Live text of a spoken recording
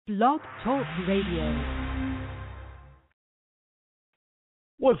Blog Talk Radio.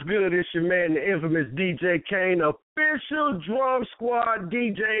 What's good? It's your man, the infamous DJ Kane, official Drum Squad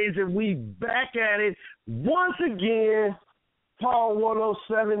DJs, and we back at it once again. Paul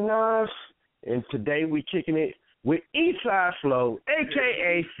 1079, and today we kicking it with Eastside Flow,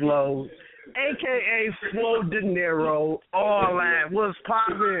 a.k.a. Flow, a.k.a. Flo De Niro, all that. What's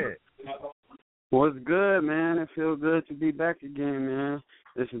poppin'? What's good, man? It feels good to be back again, man.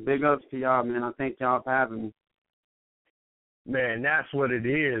 This is big ups to y'all, man. I thank y'all for having me. Man, that's what it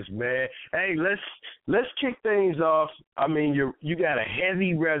is, man. Hey, let's kick things off. I mean, you got a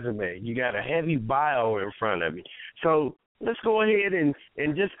heavy resume. You got a heavy bio in front of you. So let's go ahead and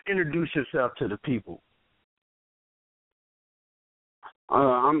just introduce yourself to the people.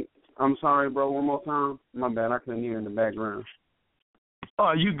 I'm sorry, bro. One more time. My bad. I couldn't hear in the background.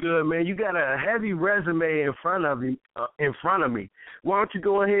 Oh, you good, man. You got a heavy resume in front of me. Why don't you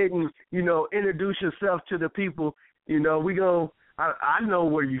go ahead and, introduce yourself to the people. I know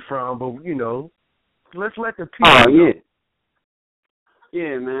where you're from, but, let's let the people know. Yeah.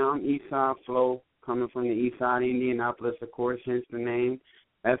 Yeah, man, I'm Eastside Flow, coming from the East Side, Indianapolis, of course, hence the name.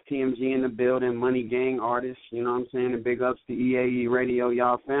 FTMG in the building, Money Gang artist, you know what I'm saying? And big ups to EAE Radio,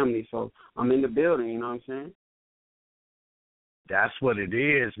 y'all family. So I'm in the building, you know what I'm saying? That's what it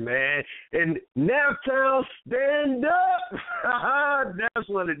is, man. And Naptown, stand up. That's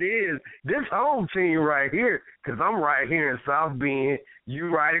what it is. This home team right here, because I'm right here in South Bend. You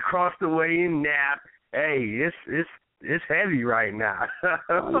right across the way in Nap. Hey, it's heavy right now.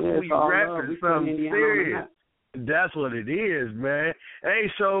 We rapping something serious. That's what it is, man.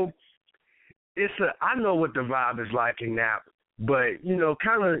 Hey, so I know what the vibe is like in Nap, but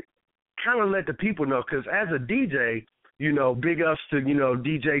kind of let the people know, because as a DJ. Big ups to,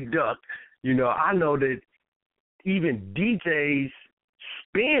 DJ Duck. I know that even DJs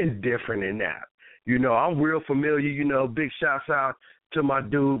spin different in that. I'm real familiar, big shouts out to my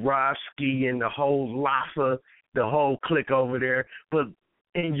dude, Rob Ski, and the whole Lhasa, the whole clique over there. But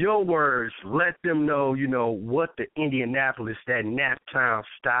in your words, let them know, what the Indianapolis, that Naptown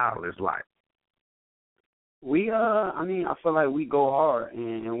style is like. I feel like we go hard,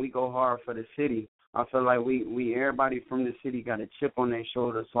 and we go hard for the city. I feel like we everybody from the city got a chip on their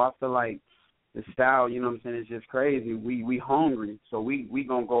shoulder. So I feel like the style, is just crazy. We hungry, so we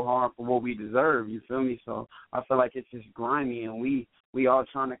gonna go hard for what we deserve. You feel me? So I feel like it's just grimy, and we all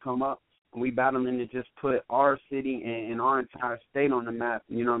trying to come up, and we battling to just put our city and our entire state on the map.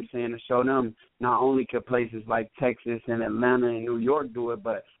 To show them not only could places like Texas and Atlanta and New York do it,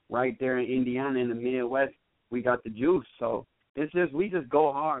 but right there in Indiana in the Midwest, we got the juice. So. We just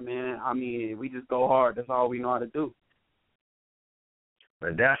go hard, man. I mean, we just go hard. That's all we know how to do.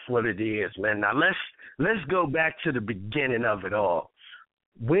 And that's what it is, man. Now let's go back to the beginning of it all.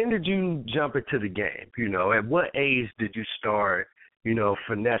 When did you jump into the game? At what age did you start,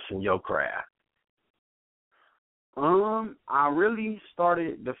 finessing your craft? I really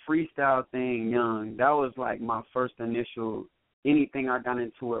started the freestyle thing young. That was like my first initial. Anything I got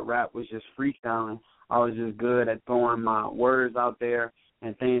into at rap was just freestyling. I was just good at throwing my words out there,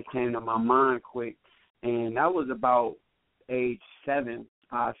 and things came to my mind quick. And that was about age 7,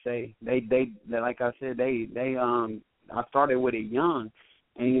 I say. They like I said, I started with it young,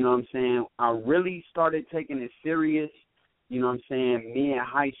 and I really started taking it serious. Me in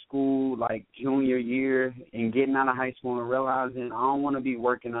high school, like junior year, and getting out of high school and realizing I don't want to be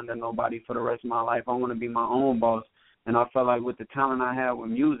working under nobody for the rest of my life. I want to be my own boss. And I felt like with the talent I had with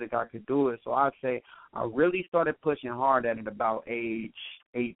music, I could do it. So I'd say I really started pushing hard at it about age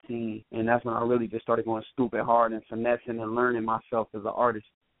 18. And that's when I really just started going stupid hard and finessing and learning myself as an artist.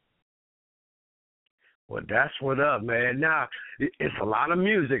 Well, that's what up, man. Now, it's a lot of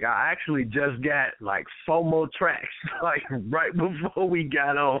music. I actually just got like 4 more tracks, like right before we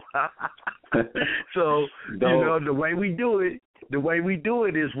got on. So, the way we do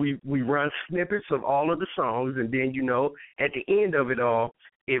it is we run snippets of all of the songs, and then, at the end of it all,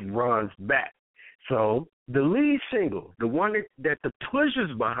 it runs back. So the lead single, the one that the push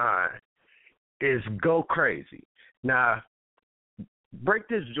is behind, is Go Crazy. Now, break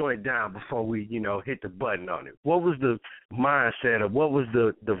this joint down before we, hit the button on it. What was the mindset, or what was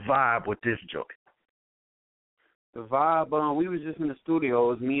the vibe with this joint? The vibe, we was just in the studio.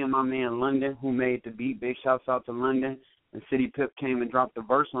 It was me and my man London who made the beat. Big shouts out to London. And City Pip came and dropped the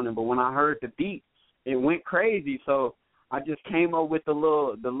verse on it. But when I heard the beat, it went crazy. So I just came up with the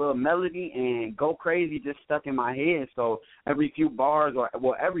little melody, and Go Crazy just stuck in my head. So every few bars,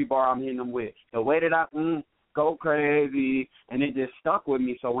 every bar I'm hitting them with, the way that I go crazy, and it just stuck with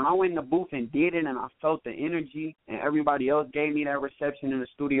me. So when I went in the booth and did it and I felt the energy and everybody else gave me that reception in the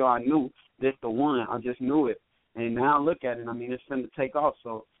studio, I knew this the one. I just knew it. And now look at it. I mean, it's finna take off.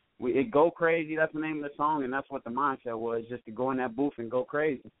 So it Go Crazy, that's the name of the song, and that's what the mindset was, just to go in that booth and go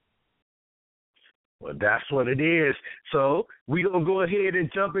crazy. Well, that's what it is. So we going to go ahead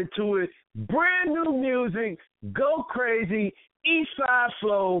and jump into it. Brand new music, Go Crazy, Eastside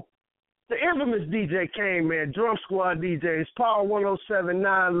Flow, the infamous DJ Kane, man, Drum Squad DJs, Power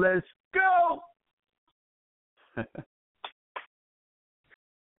 107.9. Let's go.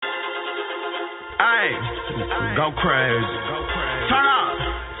 Hey, go crazy. Turn up.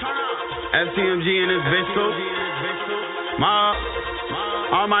 FTMG in this bitch too.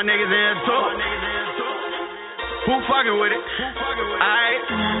 All my niggas in here too. Who fucking with it? Aight.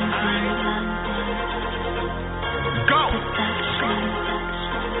 Go.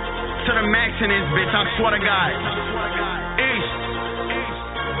 To the max in this bitch, I swear to God. East.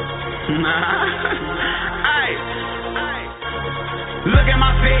 Aight. Look at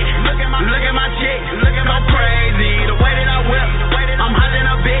my feet, look at my chick, go crazy. The way that I whip, I'm hot in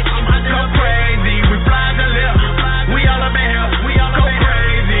a bitch, go crazy. We fly the lip, we all up in here, go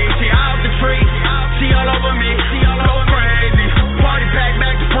crazy. She out the tree, she all over me, go crazy. Party pack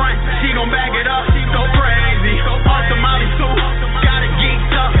back to front, she gon' back it up, go crazy. Off the Molly suit, got it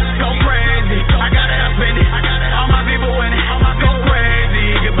geeked up, go crazy. I got it up in it, all my people in it, go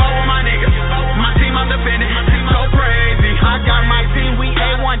crazy. Get both with my niggas, my team I'm defending, go crazy. I got my team, we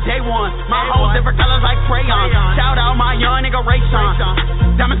A1, day one. My hoes different colors like crayon. Shout out my young nigga Ray Sean.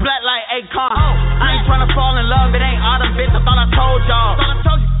 Diamonds black like Akon. I ain't tryna fall in love, it ain't autumn, bitch. I thought I told y'all.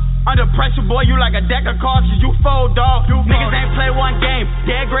 Under pressure, boy, you like a deck of cards, cause you fold, dog. Niggas ain't play one game,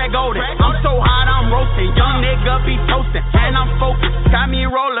 dead Greg Oden. I'm so hot, I'm roasting. Young nigga be toasting, and I'm focused. Got me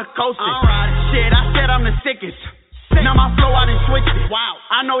roller coasting. Shit, I said I'm the sickest. Now my flow, I done switched it. Wow.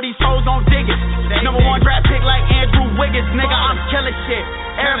 I know these hoes don't dig it. Number one draft pick like Andrew Wiggins. Nigga, I'm killing shit.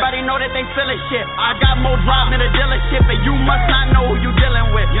 Everybody know that they feeling shit. I got more drop than a dealership, and you must not know who you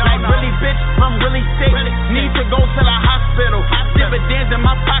dealing with. Like, really, bitch, I'm really sick. Need to go to the hospital. Dividends in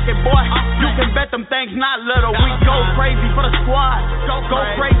my pocket, boy. You can bet them things not little. We go crazy for the squad. Go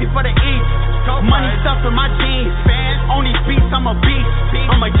crazy for the East. Money stuff in my jeans. On these beats, I'm a beast.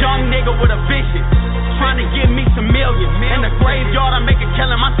 I'm a young nigga with a vision. Trying to give me some millions. In the graveyard, I make a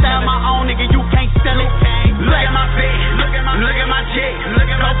killing. My style, my own, nigga, you can't steal it. Look at my feet, look at my chick,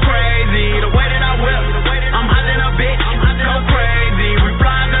 go crazy. The way that I whip, I'm hot in a bitch, go crazy. We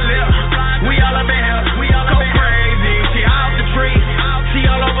fly the lip, we all up in here, go crazy. She out the tree, she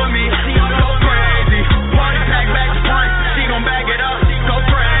all over me, go crazy. Party pack back to front, she gon' back it up, go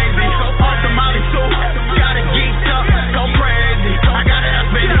crazy. Off the Molly suit, got it geeked up, go crazy. I got it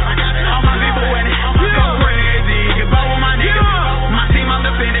up in it, all my people in it.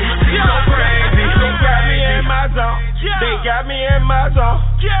 They got me in my zone.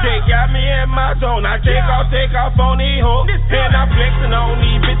 They got me in my zone. I take off on these hoes. And I'm flexing on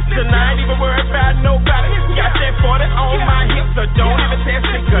these bitches tonight. Even worry about nobody. Got that 40 on my hips, so don't even test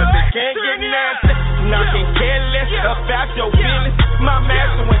me, cause it can't get nasty. Nothing care less about your feelings. My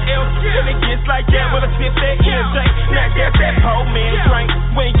master when else, and it gets like that with a sip that NJ. Now that's that poor man drink.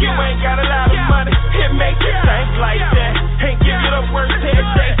 When you ain't got a lot of money, it make you think like that. And give you the worst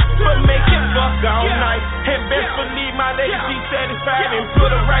headache, but make it fuck all night. And best believe my lady, she satisfied and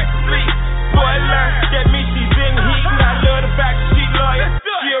put her right to sleep. Boy, learn that means she's in heat. And I love the fact that she loyal.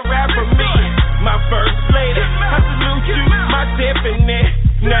 She a rap for me, my first lady. I salute you, my definite.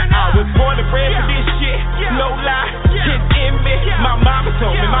 Now I was born and bred for this shit. No lie, it's in me. My mama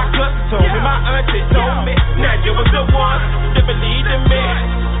told me, my cousin told me, my auntie told me. Now you was the one that believed in me.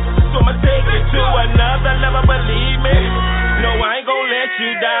 So I'ma take it to another level, believe me. No, I ain't gon' let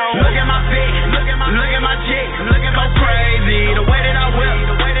you down. Look at my feet, look at my chick, go crazy. The way that I whip,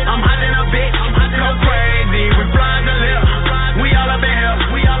 I'm hot in a bitch, go crazy. We fly the lip, we all up in here,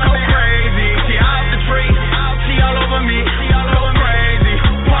 go crazy. She out the tree, she all over me, go crazy.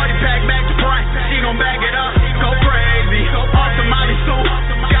 Party pack back to front, she gon' back it up, go crazy. Off the Molly suit,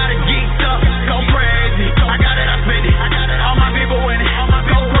 got it geeked up, go crazy. I got it up in it, all my people in it,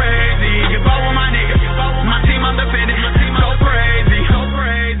 go crazy. Get both with my niggas, my team I'm defending, go crazy.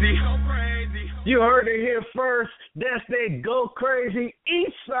 You heard it here first. That's that Go Crazy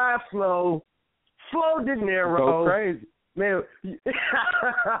Eastside Flow. Flo De Niro. Go crazy. Man,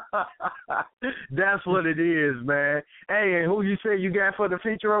 that's what it is, man. Hey, and who you say you got for the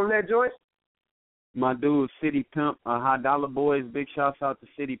feature on that joint? My dude, City Pimp, High Dollar Boys. Big shouts out to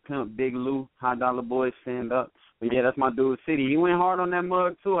City Pimp, Big Lou, High Dollar Boys, stand up. But yeah, that's my dude, City. He went hard on that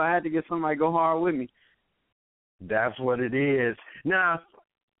mug too. I had to get somebody to go hard with me. That's what it is. Now,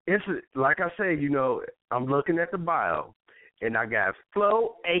 it's like I said, you know, I'm looking at the bio, and I got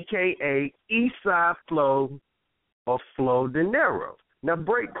Flo, a.k.a. Eastside Flo, or Flo De Niro. Now,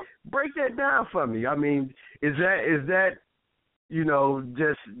 break that down for me. I mean, is that you know,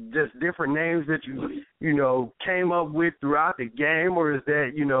 just different names that you know came up with throughout the game, or is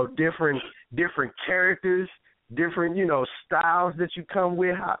that, you know, different characters, different, you know, styles that you come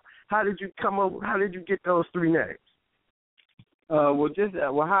with? How did you come up? How did you get those three names? Well,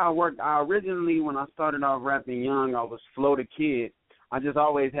 how it worked. I originally, when I started off rapping young, I was Flo the Kid. I just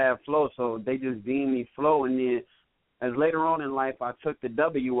always had Flo, so they just deemed me Flo. And then, as later on in life, I took the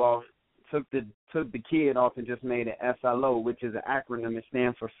W off, took the kid off, and just made it SLO, which is an acronym. It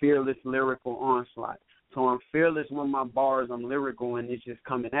stands for Fearless Lyrical Onslaught. So I'm fearless with my bars, I'm lyrical, and it's just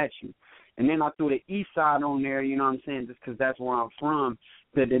coming at you. And then I threw the East Side on there, you know what I'm saying, just because that's where I'm from.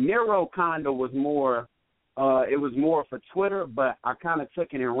 The De Niro kind of was more, it was more for Twitter, but I kind of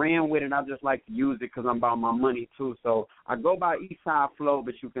took it and ran with it. I just like to use it because I'm about my money too. So I go by East Side Flo,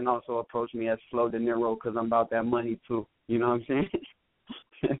 but you can also approach me as Flo De Niro because I'm about that money too. You know what I'm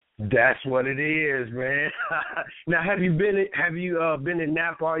saying? That's what it is, man. Now, have you been in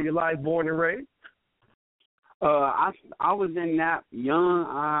Napa all your life, born and raised? I was in Napa young.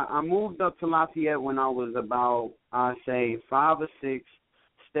 I moved up to Lafayette when I was about, I say, 5 or 6.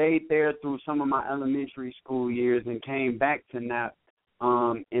 Stayed there through some of my elementary school years and came back to Napa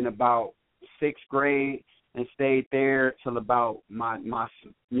in about 6th grade and stayed there till about my you know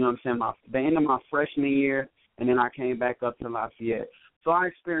what I'm saying, the end of my freshman year, and then I came back up to Lafayette. So I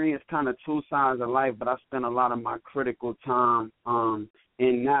experienced kind of two sides of life, but I spent a lot of my critical time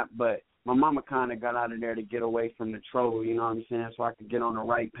in Napa. But my mama kind of got out of there to get away from the trouble, you know what I'm saying, so I could get on the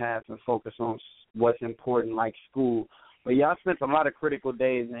right path and focus on what's important, like school. But, yeah, I spent a lot of critical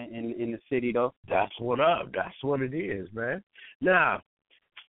days in the city, though. That's what up. That's what it is, man. Now,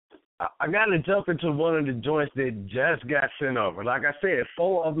 I got to jump into one of the joints that just got sent over. Like I said,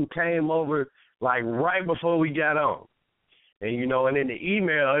 4 of them came over, like, right before we got on. And, you know, and in the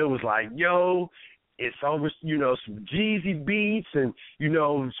email, it was like, yo, it's over, you know, some Jeezy beats and, you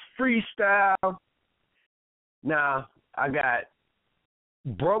know, freestyle. Now, I got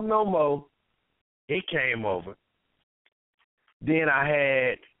Broke No More. It came over. Then I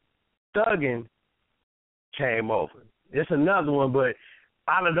had Thuggin' came over. It's another one, but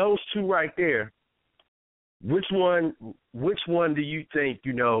out of those 2 right there, which one do you think,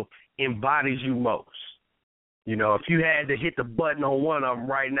 you know, embodies you most? You know, if you had to hit the button on one of them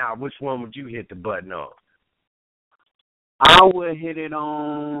right now, which one would you hit the button on? I would hit it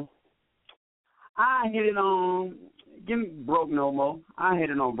on, give me Broke No More. I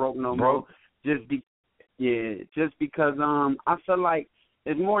hit it on Broke No More. Just because I feel like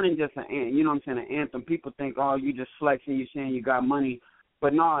it's more than just you know what I'm saying, an anthem. People think, oh, you just flexing, you saying you got money.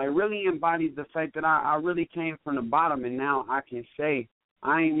 But no, it really embodies the fact that I really came from the bottom, and now I can say,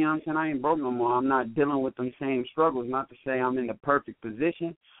 I ain't, you know what I'm saying, I ain't broke no more. I'm not dealing with them same struggles. Not to say I'm in the perfect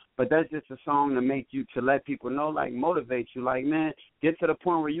position, but that's just a song to let people know, like, motivate you. Like, man, get to the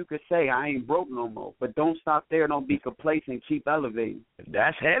point where you could say, I ain't broke no more. But don't stop there. Don't be complacent. Keep elevating.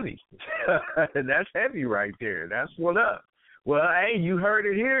 That's heavy. That's heavy right there. That's what up. Well, hey, you heard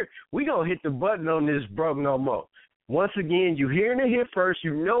it here. We going to hit the button on this Broke No More. Once again, you hearing it here first.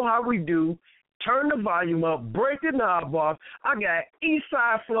 You know how we do. Turn the volume up, break the knob off. I got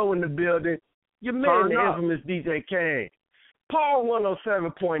Eastside Flo in the building. Your man, the infamous DJ Kane. Paul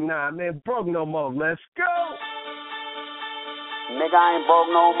 107.9, man. Broke No More. Let's go. Nigga, I ain't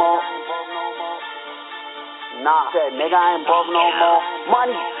broke no more. Nah, said nigga, I ain't broke no more.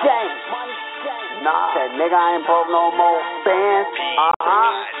 Money gang. Nah, said nigga, I ain't broke no more. Bands.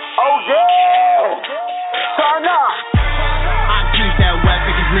 Oh yeah. Turn up. That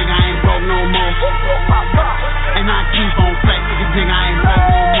weapon, cause nigga I ain't broke no more. And I keep on flexing, cause nigga I ain't broke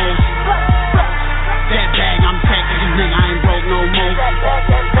no more. That bag I'm taking, cause nigga I ain't broke no more.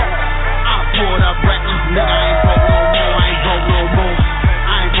 I pulled up reckless, nigga I ain't broke no more. I ain't broke no more.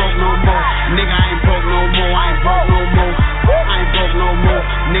 I ain't broke no more. Nigga I ain't broke no more. I ain't broke no more. I ain't broke no more.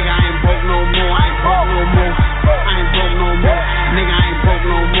 Nigga I ain't broke no more. I ain't broke no more. I ain't broke no more. Nigga I ain't broke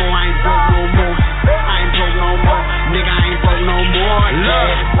no more. I ain't broke no more. I ain't broke no more. Nigga I ain't broke no more.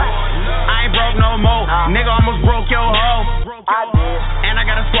 Look, I ain't broke no more. Nigga almost broke your hoe. And I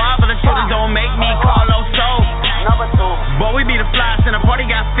got a squad, but the shooters don't make me call no soul. But we be the flies in the party,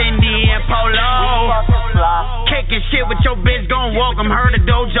 got Fendi and Polo. Kicking shit with your bitch, gon' walk, I'm her to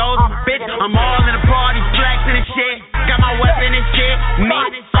dojos. Bitch, I'm all in the party, flexing and shit. Got my weapon and shit. Me,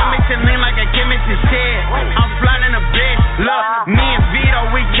 I'm mixing lean like a chemist and shit. I'm flying a bitch. Look, me and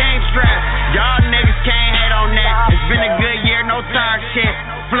Vito, we came strapped. Y'all niggas can't hate on that.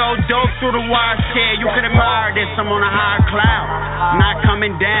 through the wire share, you can admire this. I'm on a higher cloud, not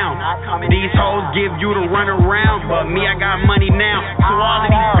coming down. These hoes give you the run around, but me, I got money now. So all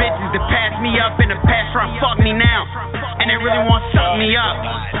of these bitches that pass me up in the past try to fuck me now, and they really want to suck me up.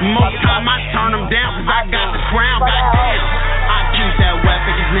 Most time I turn them down, cause I got the crown, goddamn. I keep that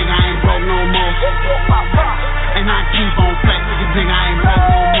weapon, cause nigga, I ain't broke no more. And I keep on flexing, cause nigga, I ain't broke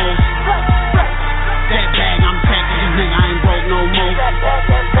no more. That bag I'm packing, cause nigga, I ain't broke no more.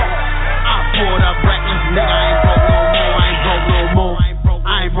 I poured up reckless, nigga, I ain't broke no more. I ain't broke no more.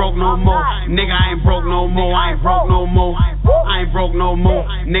 I ain't broke no more. Nigga, I ain't broke no more. I ain't broke no more. I ain't broke no more.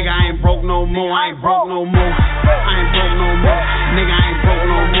 Nigga, I ain't broke no more. I ain't broke no more. I ain't broke no more. Nigga, I ain't broke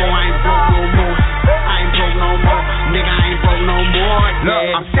no more. I ain't broke no more. I ain't broke no more. Nigga, I ain't broke no more.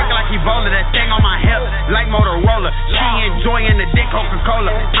 Look, I'm sick like Ebola, that thing on my hip, like Motorola. She enjoying the dick Coca-Cola.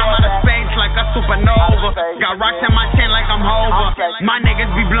 I'm out of space like a supernova. Got rocks in my chin like I'm Hova. My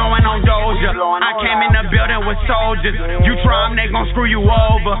niggas be blowing on Doja. I came in the building with soldiers. You try them, they gon' screw you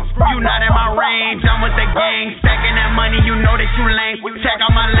over. You not in my range, I'm with the gang. Stacking that money, you know that you lame. Check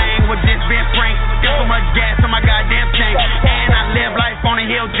out my lane with this Ben Frank. Got so much gas on my goddamn tank. And I live life on the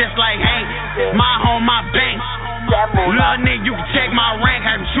hill just like Hank. My home, my bank. Little nigga, you can check my rank.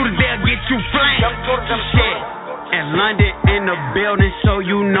 I can shoot a deal, get you flanked. Shit. And London in the building, so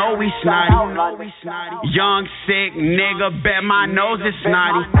you know we snotty. Young, sick nigga, bet my nose is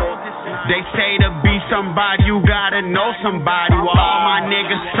snotty. They say to be somebody, you gotta know somebody. Well, all my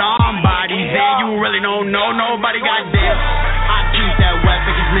niggas somebody. Then you really don't know nobody, goddamn. I keep that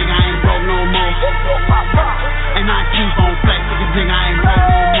weapon, cause nigga, I ain't broke no more. And I keep on flexing, cause nigga, I ain't broke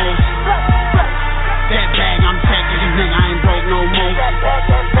no more. That bag I'm checking, cause nigga, I ain't broke no more.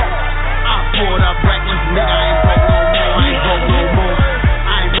 I poured up reckless, nigga, I ain't broke no more. I ain't broke no more.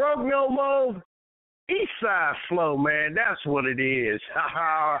 I ain't broke no more. Eastside flow, man. That's what it is.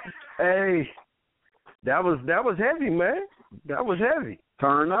 Hey, that was heavy, man. That was heavy.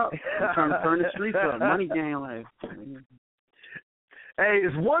 Turn up. Turn the streets up. Money gang life. Hey,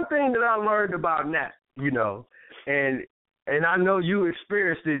 it's one thing that I learned about Nap, you know, and I know you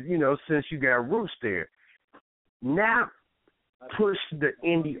experienced it, you know, since you got roots there. Nap pushed the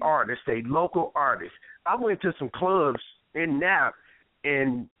indie artists, they local artists. I went to some clubs in Nap,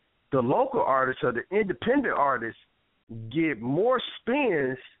 and the local artists or the independent artists get more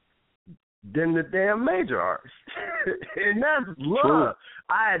spins than the damn major artists. And that's love. True.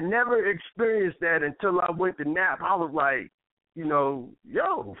 I had never experienced that until I went to Nap. I was like, you know,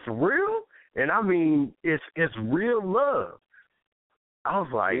 yo, for real? And I mean, it's real love. I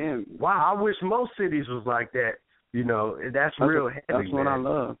was like, wow, I wish most cities was like that. You know, that's real heavy. That's what I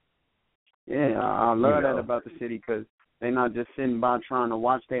love. Yeah, I love that about the city, because they're not just sitting by trying to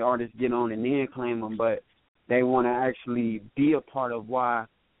watch their artists get on and then claim them, but they want to actually be a part of why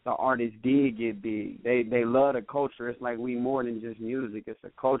the artists did get big. They love the culture. It's like we more than just music. It's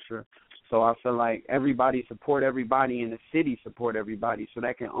a culture. So I feel like everybody support everybody and the city support everybody. So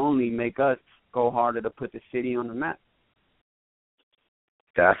that can only make us go harder to put the city on the map.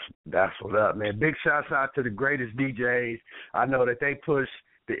 That's what up, man. Big shouts out to the greatest DJs. I know that they push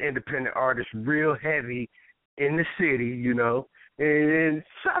the independent artists real heavy in the city, you know. And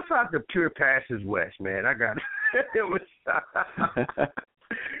shouts out to Pure Passes West, man. I got it.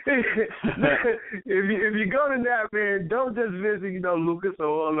 If you go to that, man, don't just visit, you know, Lucas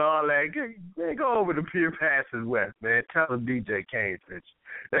Oil and all that. Go over to Pure Passes West, man. Tell them DJ Kane sent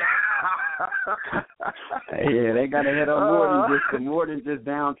you. Yeah, they got to hit up more than just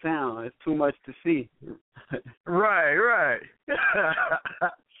downtown. It's too much to see. Right.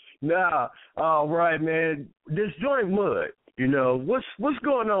 Nah, all right, man. This joint Mud, you know, what's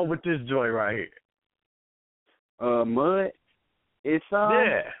going on with this joint right here? Mud. It's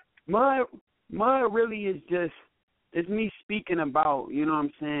Mud really is just, it's me speaking about, you know what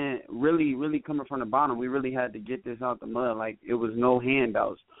I'm saying, really, really coming from the bottom. We really had to get this out the mud. Like, it was no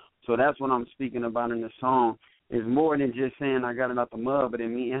handouts. So that's what I'm speaking about in the song. It's more than just saying I got it out the mud, but it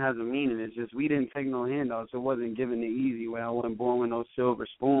has a meaning. It's just we didn't take no handouts. It wasn't given the easy way. I wasn't born with no silver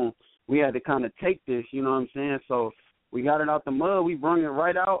spoon. We had to kind of take this, you know what I'm saying? So we got it out the mud. We brung it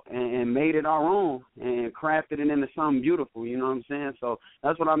right out and made it our own and crafted it into something beautiful, you know what I'm saying? So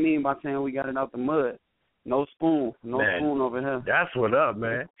that's what I mean by saying we got it out the mud. No spoon. Spoon over here. That's what up,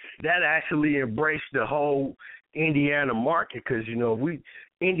 man. That actually embraced the whole Indiana market, because, you know,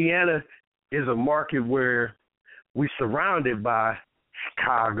 Indiana is a market where we surrounded by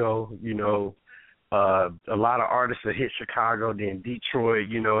Chicago, you know. A lot of artists that hit Chicago, then Detroit,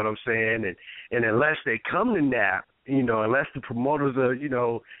 you know what I'm saying? And unless they come to Nap, you know, unless the promoters are, you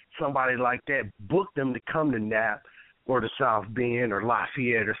know, somebody like that book them to come to Nap, or the South Bend or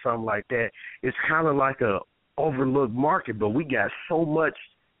Lafayette or something like that. It's kind of like a overlooked market, but we got so much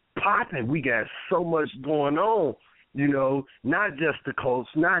popping. We got so much going on, you know, not just the Colts,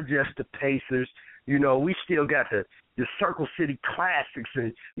 not just the Pacers. You know, we still got the Circle City Classics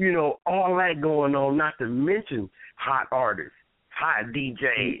and, you know, all that going on, not to mention hot artists, hot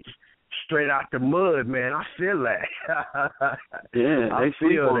DJs, straight out the mud, man. I feel that. Yeah, I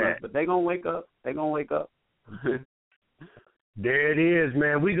feel that. But they going to wake up. They going to wake up. There it is,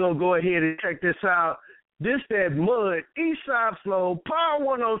 man. We going to go ahead and check this out. This that Mud, Eastside Flow, Power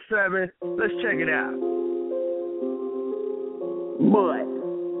 107. Let's check it out. Mud.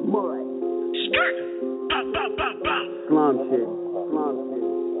 Slum shit.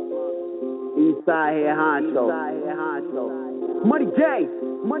 Eastside here, honcho. Money J.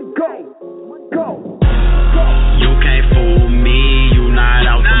 Go. You can't fool me, you not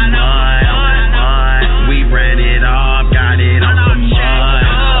out the mud. We ran it up, got it out the mud.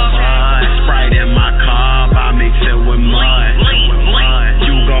 Sprite in my cup, I mix it with mud.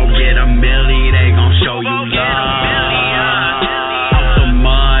 You gon' get a milli, they gon' show you love. Out the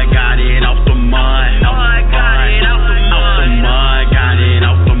mud, got it out the mud. Out the mud, got it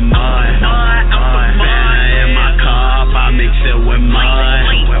out the mud. Banner in my cup, I mix it with mud.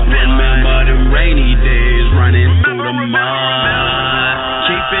 Remember the rainy days running through the mud.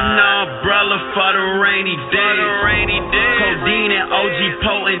 Keeping an umbrella for the rainy days. Codeine and OG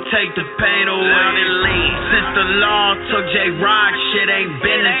potent take the pain away. Since the law took J-Rock, shit ain't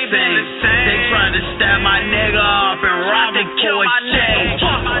been the same. They tried to stab my nigga up and rob him for a change.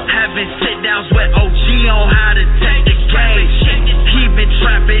 Having sit-downs with OG on how to take the game. He been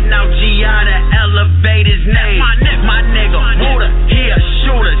trapping out G.I. to elevate his name. My nigga, Ruda, he a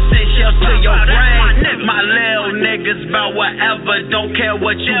shooter, send shells to your brain. My little niggas bout whatever, don't care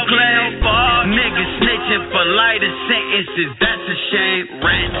what you claim. Niggas snitching for lighter sentences, that's a shame.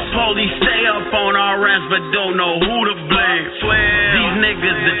 Police stay up on our ass, but don't know who to blame. These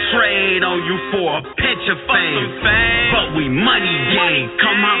niggas that trade on you for a pinch of fame. But we money gang,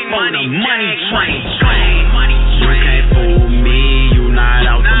 come up on the money train. You can't fool me, you not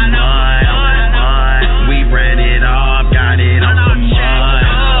out the mud. We ran it up, got it out the mud.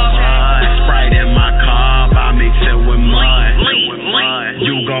 Sprite in my cup, I mix it with mud.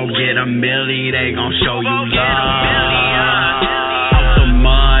 You gon' get a milli, they gon' show you love. Out the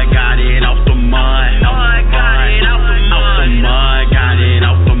mud, got it out the mud. Out the mud, got it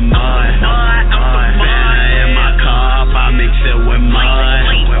out the mud. Banner in my cup, I mix it with mud.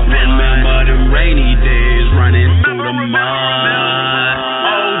 Remember the rainy days running through the mud.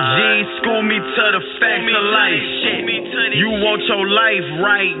 OG, school me to the facts of life. You want your life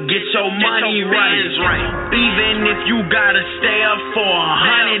right, get your money right. Even if you gotta stay up for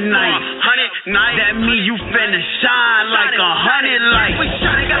 100 nights, that mean you finna shine like 100 lights.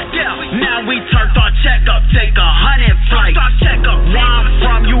 Now we turned our check up, take 100 flights. Where I'm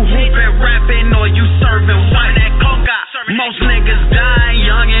from, you hooping, rapping, or you serving white. Most niggas dying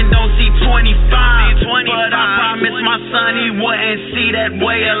young and don't see 25. But I promise my son he wouldn't see that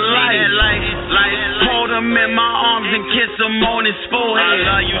way of life. Hold him in my arms and kiss him on his forehead.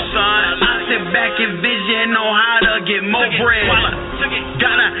 I love you, son. I sit back and vision on how to get more bread.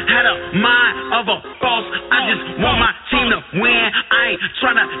 Gotta have the mind of a boss. I just want my team to win. I ain't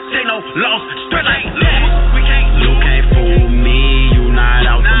tryna take no loss. Straight like that. You can't fool me. You not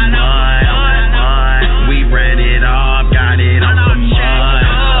out the mud. We ran it up, got it out the mud.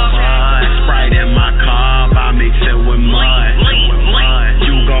 Sprite in my cup, I mix it with mud.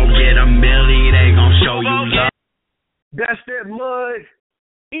 You gon' get a milli, they gon' show you love. That's that Mud,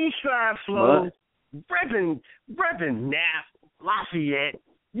 Eastside Flow, reppin' Nap, Lafayette,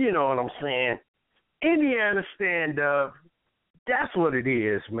 you know what I'm saying? Indiana stand up. That's what it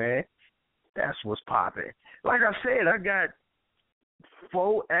is, man. That's what's popping. Like I said, I got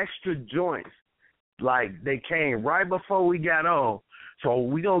 4 extra joints. Like, they came right before we got on. So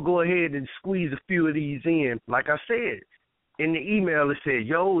we going to go ahead and squeeze a few of these in. Like I said, in the email it said,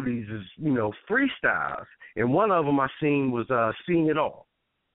 yo, these is, you know, freestyles. And one of them I seen was Seen It All.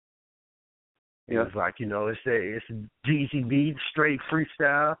 It was like, you know, it's a DCB, straight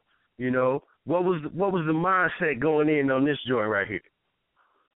freestyle, you know. What was the mindset going in on this joint right here?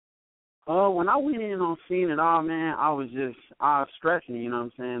 When I went in on Seen It All, man, I was stressing, you know what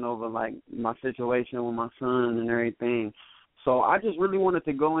I'm saying, over, like, my situation with my son and everything. So I just really wanted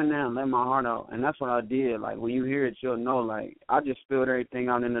to go in there and let my heart out, and that's what I did. Like, when you hear it, you'll know, like, I just spilled everything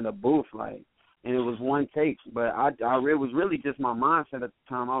out into the booth, like, and it was one take. But it was really just my mindset at the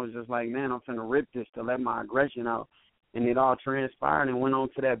time. I was just like, man, I'm finna rip this to let my aggression out, and it all transpired and went on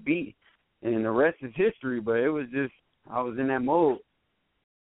to that beat. And the rest is history, but it was just I was in that mode.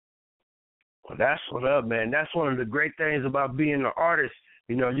 Well, that's what up, man. That's one of the great things about being an artist.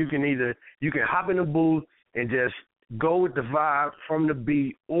 You know, you can hop in the booth and just go with the vibe from the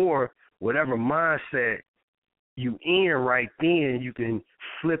beat, or whatever mindset you in right then, you can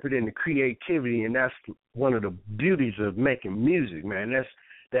flip it into creativity, and that's one of the beauties of making music, man.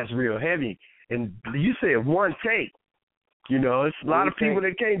 That's real heavy. And you said one take. You know, it's a lot of people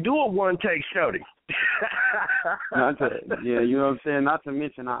that can't do a one take, shorty. Yeah, you know what I'm saying? Not to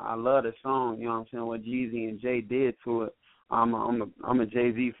mention, I love the song, you know what I'm saying, what Jeezy and Jay did to it. I'm a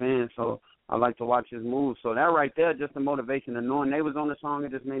Jay-Z fan, so I like to watch his moves. So that right there, just the motivation of knowing they was on the song,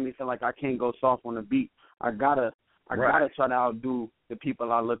 it just made me feel like I can't go soft on the beat. I gotta try to outdo the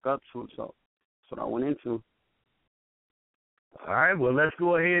people I look up to. So that's what I went into. All right, well, let's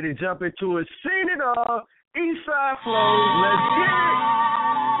go ahead and jump into it. Seen it all. Eastside Flows. Let's get it.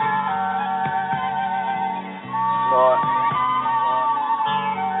 Lord.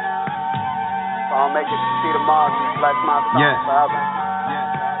 So I'll make it to see tomorrow. Just bless my song forever.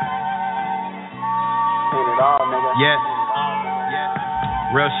 Seen it all, nigga. Yeah.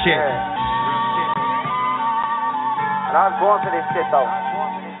 Real shit. Yeah. And I was born for this shit, though.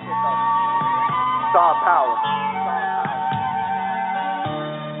 Star power.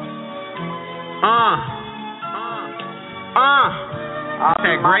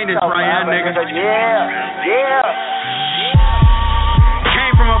 That greatness right here, nigga. Yeah.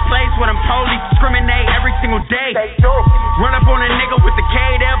 Came from a place where them police discriminate every single day. Run up on a nigga with the K,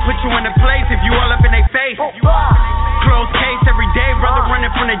 they'll put you in a place if you all up in their face. Closed case every day, brother running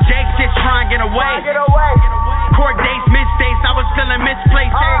from the Jake, just trying to get away. Court dates, mistakes, I was feeling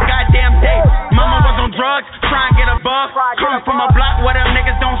misplaced every goddamn day. Mama was on drugs, trying to get above. Coming from a block where them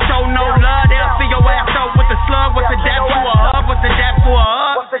niggas don't show no love. They'll see your ass up with the slug. What's the dap to a hub? What's the dap to a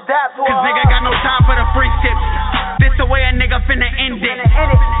hub? Cause nigga got no time for the free tips. This the way a nigga finna end it.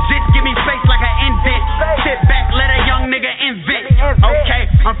 Just give me space like an indent. Sit back, let a young nigga invent. Okay,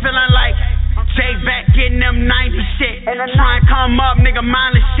 I'm feeling like Jay back getting them 90 shit. Try and come up, nigga,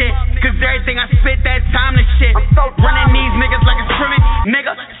 mindless shit. Cause everything I spit, that timeless shit. Running these niggas like a scrimmage,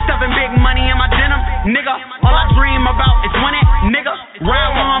 nigga. Stuffing big money in my denim, nigga. All I dream about is winning, nigga.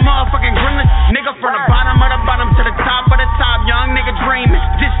 Ride on motherfucking gremlins, nigga. From the bottom of the bottom to the top of the top. Young nigga dreaming,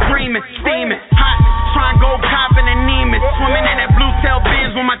 just dreaming, steaming, hot. Try and go copping and Neiman. Swimming in that blue tail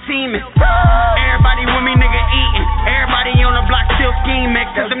Benz with my team in. Everybody with me, nigga, eating. Everybody on the block still scheming.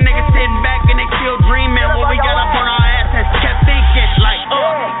 Cause them niggas sitting back and they still dreaming. What we got up on our ass and kept thinking like,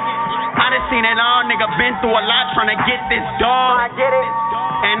 I done seen it all, nigga. Been through a lot trying to get this dog.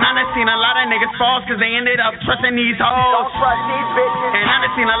 And I done seen a lot of niggas false cause they ended up trusting these hoes. And I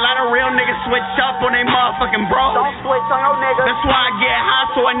done seen a lot of real niggas switch up on they motherfucking bros. That's why I get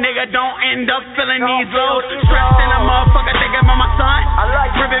high so a nigga don't end up feeling these lows. Stressed in a motherfucker thinking about my son.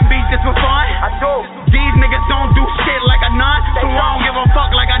 Ribbon beats just for fun. These niggas don't do shit like a nun, so I don't give a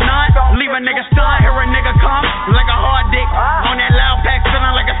fuck like a nun. Leave a nigga stun, hear a nigga come like a hard dick. On that loud pack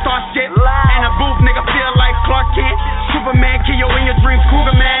feeling like a starship. In a booth nigga feel like Clark Kent. Superman kill you in your dreams,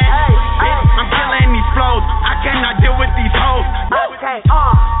 Cougar man. Bitch, I'm killing these flows. I cannot deal with these hoes.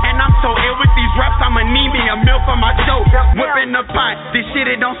 And I'm so ill with these reps, I'ma need me a milk on my show. Whipping the pot, this shit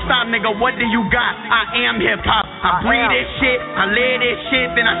it don't stop, nigga. What do you got? I am hip hop. I breathe this shit, I live this shit,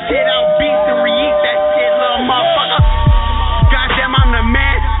 then I shit out beats and re-eat that shit, little motherfucker. Goddamn, I'm the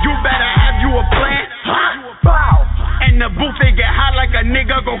man. You better have you a plan. In the booth, they get hot like a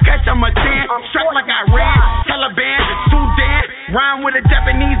nigga, go catch him a 10. Strapped like I ran, Taliban, Sudan. Rhyme with a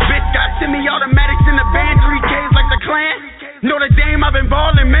Japanese bitch, got semi-automatics in the band, 3Ks like the clan. Know the game, I've been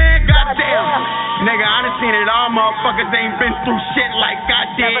ballin', man, goddamn. Nigga, I done seen it all, motherfuckers ain't been through shit like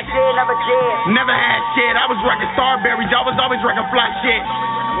goddamn. Never had shit, I was rockin' Starberries, I was always rockin' fly shit.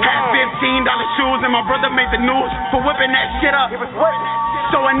 Had $15 shoes and my brother made the news for whipping that shit up.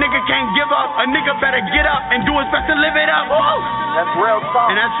 So a nigga can't give up, a nigga better get up and do his best to live it up. That's real talk.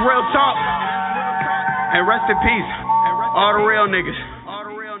 And that's real talk. And rest in peace, all the real niggas.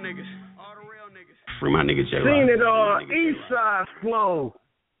 Free my nigga J. Seen it all, Eastside Flow.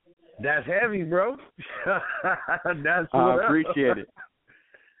 That's heavy, bro. That's what I appreciate it.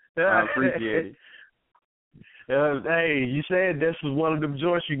 I appreciate it. Hey, you said this was one of them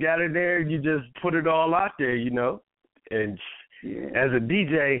joints you got in there. You just put it all out there, you know. And as a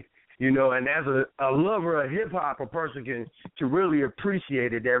DJ, you know, and as a lover of hip hop, a person can really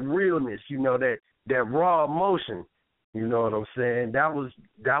appreciate it. That realness, you know, that raw emotion. You know what I'm saying? That was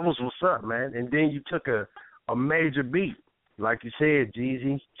what's up, man. And then you took a major beat, like you said,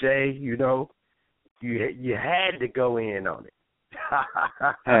 Jeezy, Jay. You know, you had to go in on it.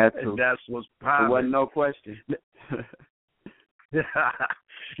 Had to. That's what's popping. There wasn't no question.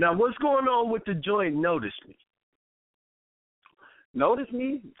 Now, what's going on with the joint Notice Me? Notice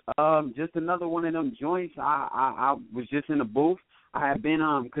Me? Just another one of them joints. I was just in the booth. I had been,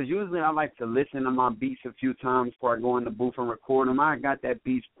 because usually I like to listen to my beats a few times before I go in the booth and record them. I got that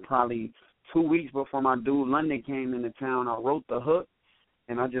beat probably 2 weeks before my dude London came into town. I wrote the hook,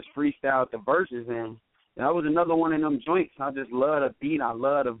 and I just freestyled the verses, and that was another one of them joints. I just love the beat. I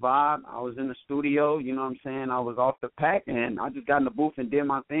love the vibe. I was in the studio, you know what I'm saying? I was off the pack, and I just got in the booth and did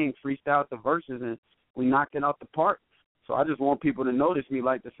my thing, freestyled the verses, and we knocked it out the park. So I just want people to notice me,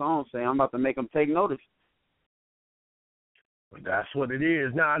 like the song say. I'm about to make them take notice. That's what it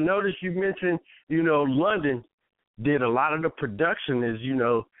is. Now, I noticed you mentioned, London did a lot of the production. Is,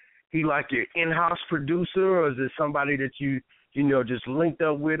 he like your in-house producer, or is it somebody that you just linked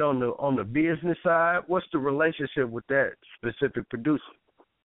up with on the business side? What's the relationship with that specific producer?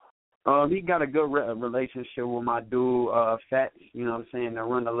 He got a good relationship with my dude, Fats, you know what I'm saying, that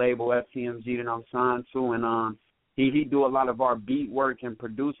run the label FTMG that I'm signed to, and he do a lot of our beat work and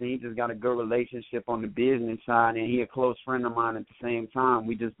producing. He just got a good relationship on the business side, and he a close friend of mine at the same time.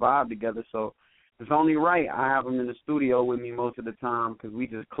 We just vibe together, so it's only right I have him in the studio with me most of the time because we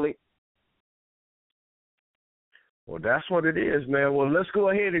just click. Well, that's what it is, man. Well, let's go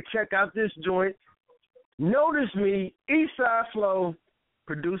ahead and check out this joint. Notice Me, Eastside Flow,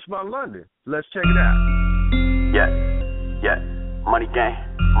 produced by London. Let's check it out. Yeah. Money gang.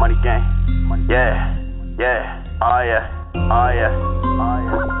 Yeah. Oh yeah.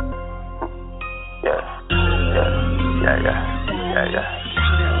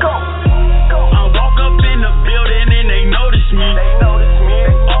 Go. I walk up in the building and they notice me.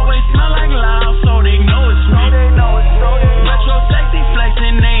 Always smell like loud, so they know it's me. Retro sexy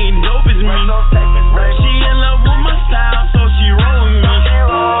flexing, they ain't dope as me. She in love with my style, so she roll with me.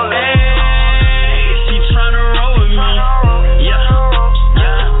 Hey, she tryna roll with me. Yeah,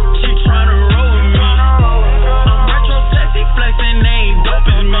 she tryna roll with me. I'm retro sexy flexing, they ain't dope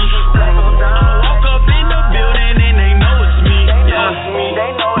as me. I walk up in the building and they know it's me. Yeah,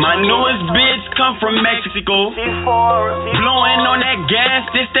 my newest bitch come from Mexico. Blowing on that gas,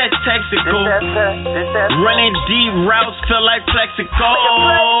 this that Texaco. Running deep routes, feel like Plexico.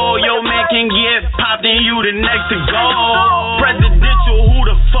 Your man can get popped and you the next to go. Presidential, who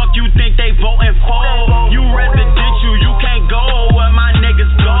the fuck you think they voting for? You residential, you can't go where my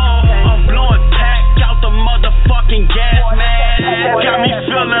niggas go. I'm blowing pack out the motherfucking gas, man. Got me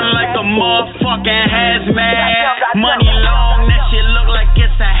feeling like a motherfucking hazmat. Money long, that shit look like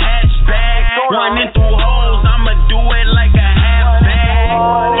it's a hatchback. Running through holes, I'ma do it like a halfback.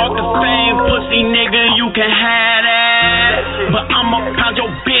 Fuck the fame, pussy nigga, you can have that. But I'ma pound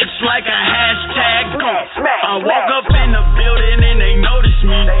your bitch like a hashtag. I walk up in the building and they notice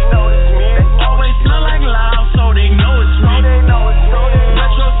me. Always smell like loud, so they know it's me.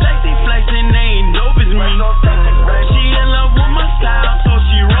 Retro sexy flexing, they ain't dope as me. She in love with my style, so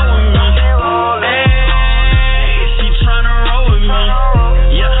she roll with me. Hey, she tryna roll with me.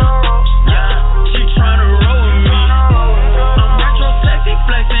 Yeah, she tryna roll with me. I'm retro sexy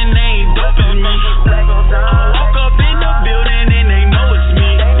flexing, they ain't dope as me. I walk up in the building and they know it's me.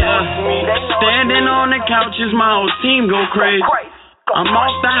 Yeah, standing on the couches, my whole team go crazy. I'm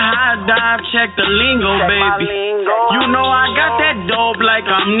off the high dive, check the lingo, baby. You know I got that dope like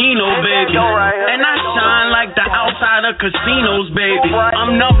I'm Nino, baby. And I shine like the outside of casinos, baby.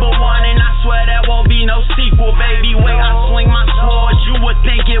 I'm number one and I swear there won't be no sequel, baby. Way I swing my sword, you would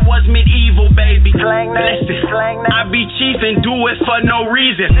think it was medieval, baby. Listen, I be chief and do it for no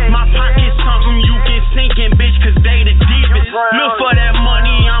reason. My pocket's something you can sink in, bitch, cause they the deepest. Look for that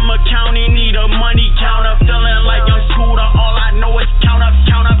money, I'm a counting, need a money counter. Feeling like young Scooter, all I know is count up.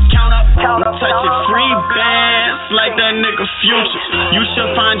 I'm touching free bands like that nigga Future. You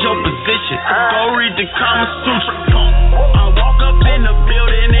should find your position. Go read the Kama Sutra. I walk up in the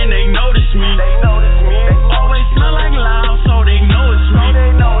building and they notice me. Always smell like loud, so they know it's me.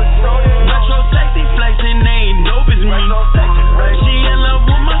 Retro sexy flexing, they ain't dope as me. She in love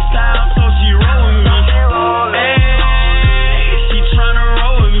with my style, so she roll with me. Hey, she tryna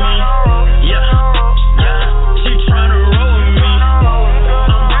roll with me. Yeah, she tryna roll with me.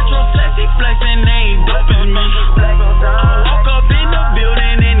 I'm retro sexy flexing, they ain't dope as me. I walk up in the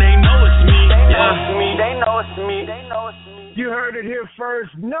building and they know it's me. Yeah, they know it's me. You heard it here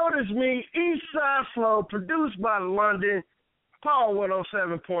first. Notice Me, Eastside Flow, produced by London, Power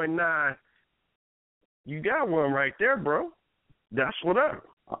 107.9. You got one right there, bro. That's what up.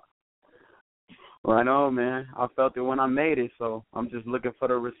 Right on, man. I felt it when I made it, so I'm just looking for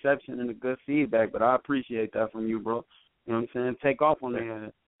the reception and the good feedback, but I appreciate that from you, bro. You know what I'm saying? Take off on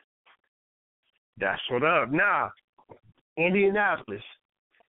their. That's what up. Now, Indianapolis,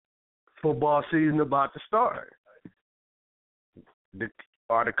 football season about to start.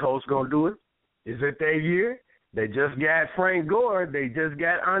 Are the Colts going to do it? Is it their year? They just got Frank Gore. They just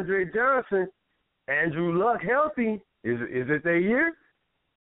got Andre Johnson. Andrew Luck healthy. Is it their year?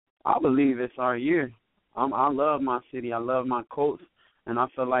 I believe it's our year. I love my city. I love my Colts. And I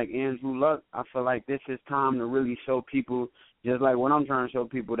feel like Andrew Luck, I feel like this is time to really show people, just like what I'm trying to show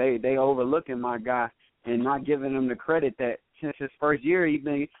people, they overlooking my guy and not giving him the credit that since his first year he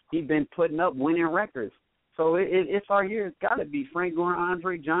been putting up winning records. So it's our year. It's got to be Frank Gore and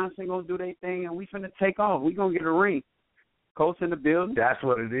Andre Johnson going to do their thing, and we finna take off. We going to get a ring. Colts in the building. That's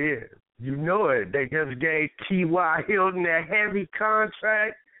what it is. You know it. They just gave T.Y. Hilton that heavy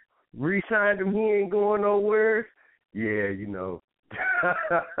contract, re-signed him. He ain't going nowhere. Yeah, you know. I'm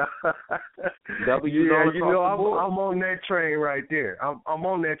on that train right there. I'm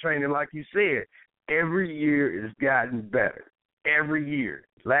on that train, and like you said, every year it's gotten better. Every year.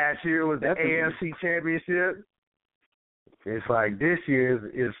 Last year was the AFC Championship. It's like this year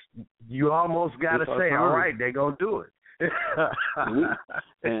is you almost got to say, all right, they're going to do it.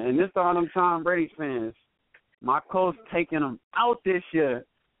 And this all them Tom Brady fans. My Colts taking them out this year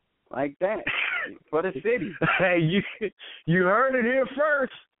like that for the city. Hey, you heard it here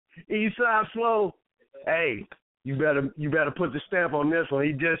first. Eastside Flow. Hey, you better put the stamp on this one.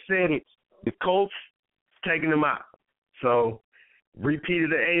 He just said it. The Colts taking them out. So repeat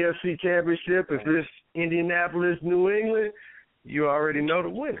of the AFC Championship. If it's Indianapolis, New England, you already know the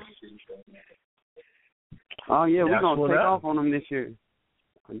winner. Oh, yeah, we're going to take off on them this year.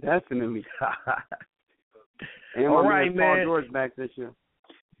 Definitely. And all right, man. Paul George back this year.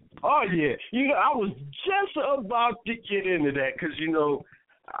 Oh, yeah. You know, I was just about to get into that because, you know,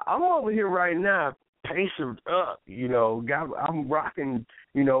 I'm over here right now, Pacer up, you know. I'm rocking,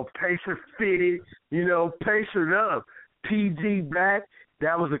 you know, Pacer fitted, you know, Pacered up. PG back.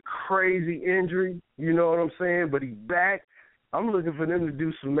 That was a crazy injury, you know what I'm saying? But he's back. I'm looking for them to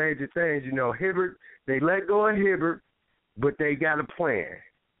do some major things. You know, Hibbert, they let go of Hibbert, but they got a plan.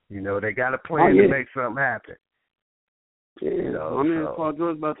 You know, they got a plan to make something happen. Yeah, you know, I mean, Paul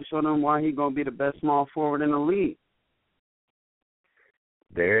George about to show them why he's going to be the best small forward in the league.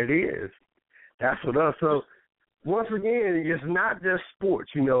 There it is. That's what up. So, once again, it's not just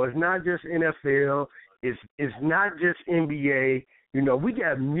sports. You know, it's not just NFL. It's not just NBA. You know, we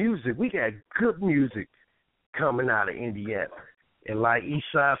got music. We got good music coming out of Indiana. And like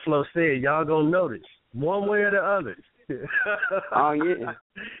Eastside Flow said, y'all going to notice one way or the other. Oh, yeah.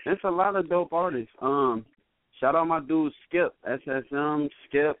 There's a lot of dope artists. Shout out my dude Skip, SSM,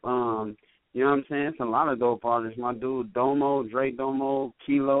 Skip. You know what I'm saying? It's a lot of dope artists. My dude Domo, Dre Domo,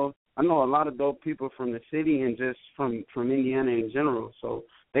 Kilo. I know a lot of dope people from the city and just from Indiana in general. So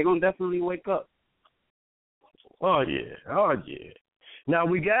they're going to definitely wake up. Oh, yeah. Oh, yeah. Now,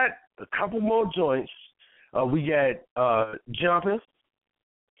 we got a couple more joints. We got Jumping.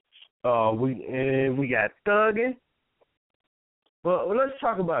 We got Thugging. Well, let's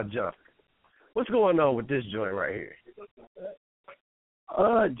talk about Jumping. What's going on with this joint right here?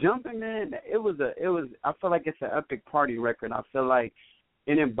 Jumping, man, I feel like it's an epic party record. I feel like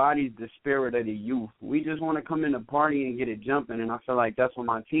it embodies the spirit of the youth. We just want to come in the party and get it jumping, and I feel like that's what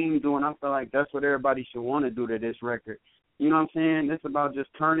my team's doing. I feel like that's what everybody should want to do to this record. You know what I'm saying? It's about just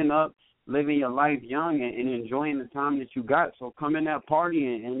turning up, living your life young, and enjoying the time that you got. So come in that party,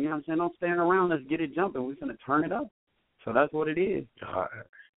 and you know what I'm saying? Don't stand around. Let's get it jumping. We're going to turn it up. So that's what it is.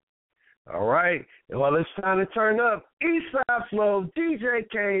 All right. Well, it's time to turn up. Eastside Flow, DJ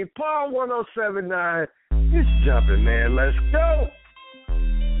Kane, Paul 1079. It's jumping, man. Let's go.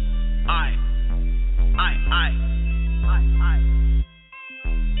 Aye.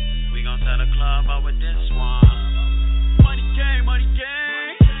 We gon' set a club up with this one. Money gang.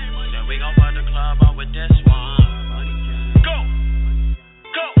 Then we gon' put the club up with this one. Go.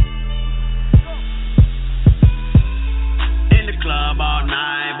 In the club all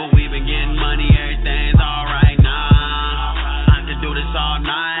night, but we been getting money, everything's alright now. I can do this all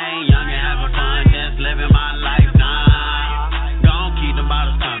night, young and having fun, just living my life now. Gon' keep the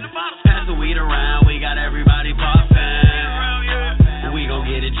bottles coming, pass the weed around, we got everybody puffin'. We gon'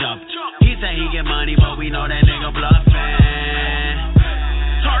 get it jumpin'. He say he get money, but we know that nigga bluffin'.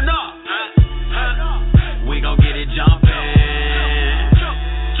 Turn up, we gon'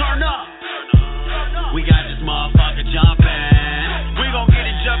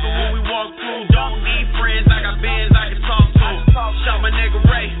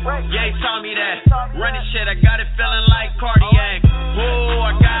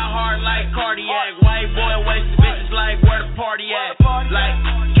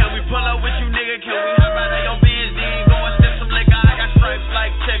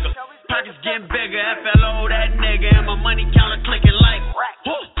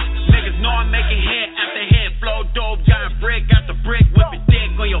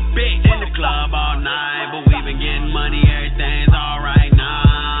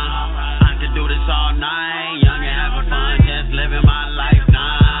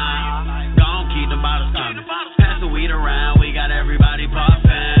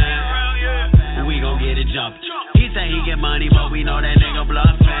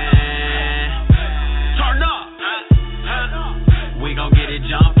 it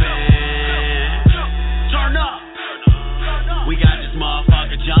jumping. Turn up. We got this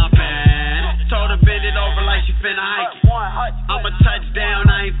motherfucker jumping. Told her bend it over like she finna hike it. I'ma touch down,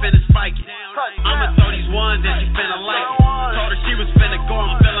 I ain't finna spike it. I'ma throw these ones that she finna like it. Told her she was finna go,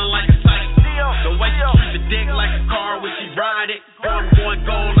 I'm feeling like a psychic. The way she treat the dick like a car when she ride it. I'm going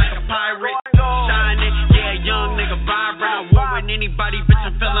gold like a pirate. Shine it, yeah, young nigga vibrant. I war with anybody, bitch,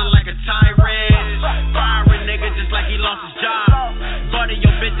 I'm feeling like a tyrant. Firing nigga just like he lost his job. Butter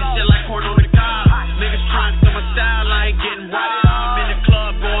your bitch and shit like corn on the cob. Niggas trying to steal my style, I ain't getting right. I'm in the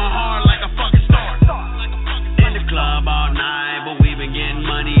club going hard like a fucking star. In the club all night, but we been getting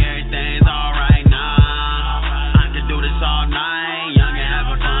money, everything's alright now. I can do this all night, young and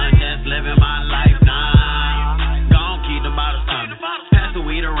having fun, just living my life now. Gon' keep the bottles coming, pass the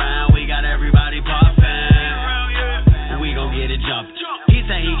weed around, we got everybody puffin'. We gon' get it jumpin'. He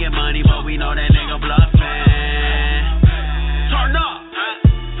say he get money, but we know that nigga bluffin'. Turn up.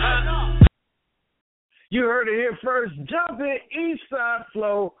 You heard it here first. Jumpin' Eastside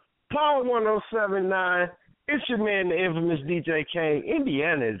Flow, Power 107.9. It's your man, the infamous DJ Kane.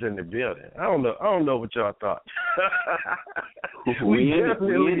 Indiana is in the building. I don't know what y'all thought. we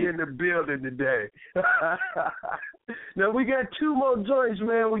definitely in the building today. Now we got two more joints,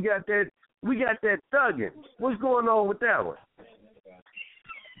 man. We got that Thuggin'. What's going on with that one?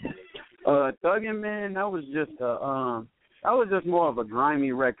 Thuggin', man, that was just more of a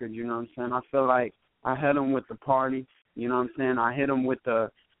grimy record, you know what I'm saying? I feel like I hit him with the party, you know what I'm saying? I hit him with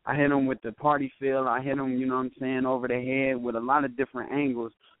the party feel. I hit him, you know what I'm saying, over the head with a lot of different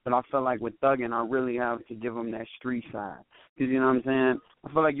angles. But I feel like with Thuggin', I really have to give him that street side. Because, you know what I'm saying, I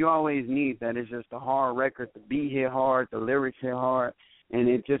feel like you always need that. It's just a hard record. The beat hit hard, the lyrics hit hard, and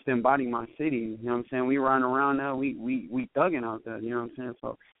it just embodied my city. You know what I'm saying? We riding around now, we thugging out there, you know what I'm saying?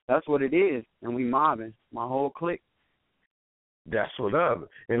 So that's what it is, and we mobbing, my whole clique. That's what up.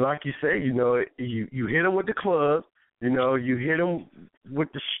 And like you say, you know, you hit them with the club, you know, you hit them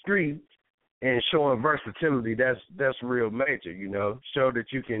with the street, and showing versatility. That's real major, you know. Show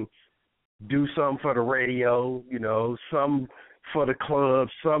that you can do something for the radio, you know, some for the club,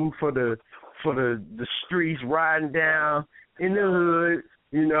 some for the streets, riding down in the hood,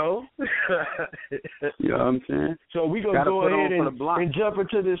 you know. You know what I'm saying? So we gonna go ahead and jump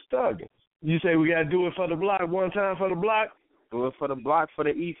into this Thuggin'. You say we gotta do it for the block, one time for the block? Do it for the block, for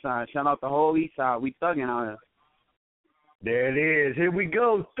the east side. Shout out the whole east side. We thugging out here. There it is. Here we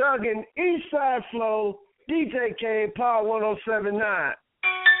go. Thuggin', East Side Flow, DJ Kane, Power 107.9.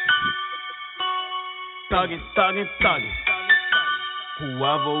 Thuggin', thuggin', thuggin'.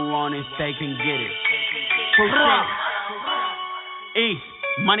 Whoever want it, they can get it. East,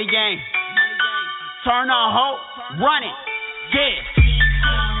 money gang. Turn a hoe, run it, yeah.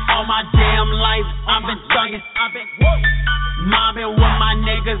 All my damn life, I've been thuggin'. Mobbing with my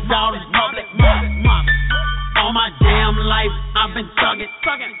niggas out in public. Mobbing. All my damn life, I've been thuggin'.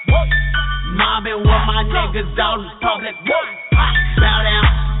 Mobbing with my niggas out in public. Bow down,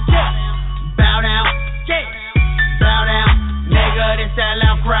 bow down, bow down. Nigga, this that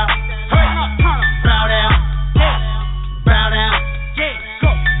loud crowd. Bow down, bow down, bow down.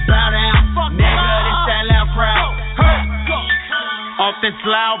 Nigga, this that loud crowd. Off this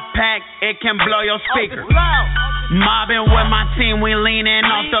loud pack, it can blow your speaker. Mobbing with my team, we leaning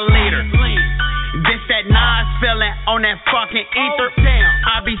off the leader. This that Nas feeling on that fucking ether.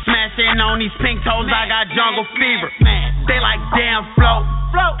 I be smashing on these pink toes, I got jungle fever. They like damn float.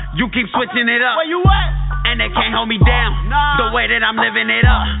 You keep switching it up. Where you at? And they can't hold me down. The way that I'm living it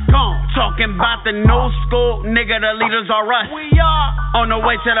up. Talking about the new school, nigga, the leaders are us. We are on the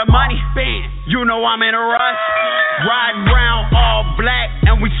way to the money. You know I'm in a rush. Riding round all black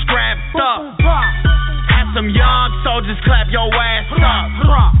and we strapped up. Some young soldiers clap your ass up.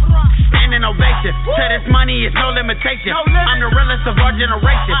 Standing ovation. To this money is no limitation. I'm the realest of our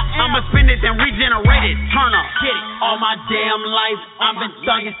generation. I'ma spend it and regenerate it. Turn up, get it. All my damn life, I've been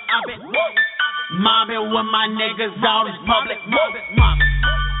thugging. Mobbing with my niggas out in public.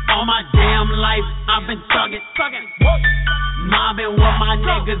 All my damn life, I've been thugging. Mobbing with my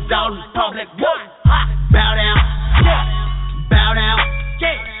niggas out in public. Bow down, bow down,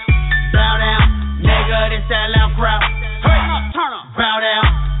 bow down. Nigga, this that loud crowd. Turn up, bow down,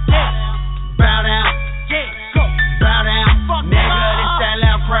 bow down, bow down. Nigga, this that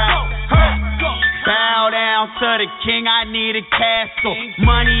loud crowd. Bow down to the king, I need a castle.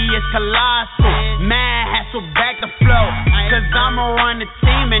 Money is colossal, mad hassle back the flow. Cause I'ma run the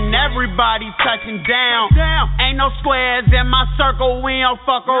team and everybody touching down. Ain't no squares in my circle, we don't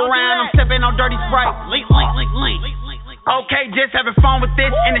fuck around. I'm sipping on dirty Sprite, link. Okay, just having fun with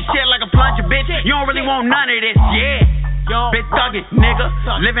this and the shit like a plunger, bitch. You don't really want none of this, yeah. Been thuggin', nigga,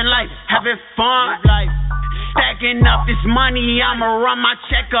 living life, having fun. Stacking up this money, I'ma run my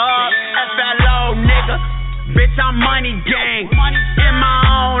check up. FLO, nigga, bitch, I'm money gang. In my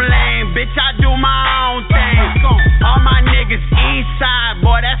own lane, bitch, I do my own thing. All my niggas east side,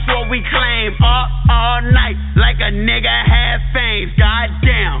 boy, that's what we claim. Up all night, like a nigga had fame.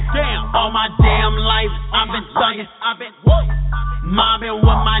 Goddamn, all my damn life, I've been thuggin', I've been mobbing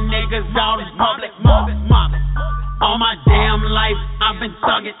with my niggas out in public, mobbing. All my damn life, I've been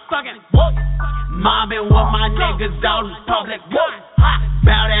thuggin', mobbing with my niggas out in public.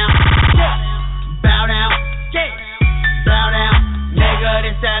 Bow down, bow down, bow down, nigga,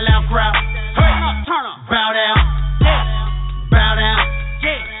 this that loud crowd. Turn up, bow down, bow down,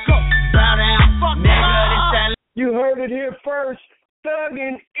 bow down, nigga, this that. You heard it here first.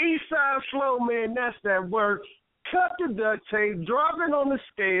 Thuggin' Eastside Flow, man, that's that work. Cut the duct tape, drop it on the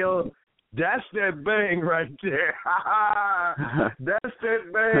scale. That's that bang right there. That's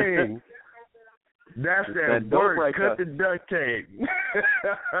that bang. That's that work. Right. Cut the duct tape.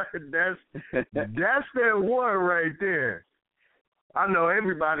 That's that one right there. I know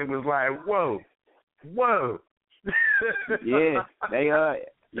everybody was like, whoa. Yeah, they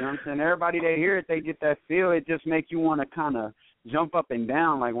you know what I'm saying? Everybody that hear it, they get that feel. It just makes you want to kind of jump up and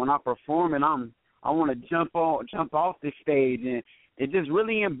down. Like when I perform and I want to jump off the stage, and it just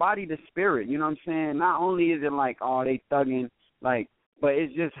really embody the spirit. You know what I'm saying? Not only is it like, oh, they thugging, like, but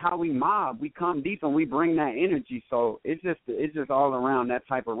it's just how we mob. We come deep and we bring that energy. So it's just all around that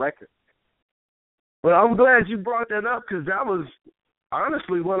type of record. Well, I'm glad you brought that up because that was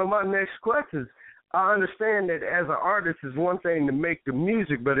honestly one of my next questions. I understand that as an artist, it's one thing to make the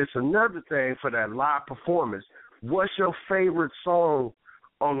music, but it's another thing for that live performance. What's your favorite song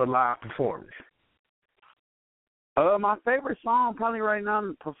on the live performance? My favorite song probably right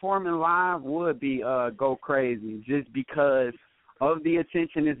now performing live would be Go Crazy, just because of the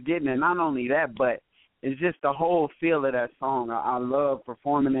attention it's getting. And not only that, but it's just the whole feel of that song. I love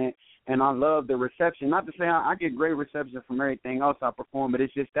performing it, and I love the reception. Not to say I get great reception from everything else I perform, but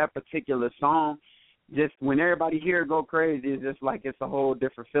it's just that particular song. Just when everybody hear Go Crazy, it's just like it's a whole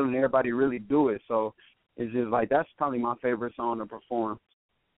different feeling. Everybody really do it. So it's just like that's probably my favorite song to perform.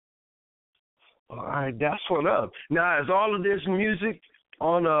 All right, that's what up. Now, is all of this music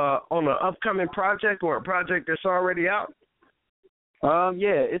on an upcoming project or a project that's already out?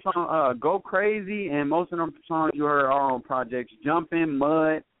 Yeah, it's on Go Crazy, and most of them songs you heard are on projects. Jumpin',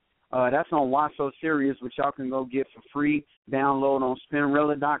 Mud, that's on Why So Serious, which y'all can go get for free. Download on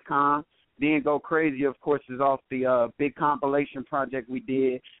Spinrilla.com. Then Go Crazy, of course, is off the big compilation project we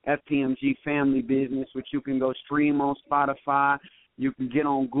did, FTMG Family Business, which you can go stream on Spotify. You can get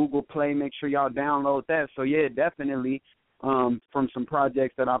on Google Play. Make sure y'all download that. So, yeah, definitely from some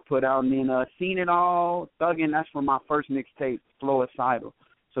projects that I put out. And then Seen It All, Thuggin', that's from my first mixtape, Flowicidal.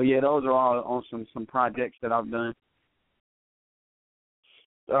 So, yeah, those are all on some projects that I've done.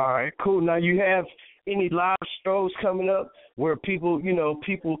 All right, cool. Now, you have any live shows coming up where people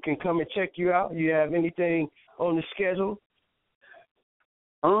can come and check you out? You have anything on the schedule?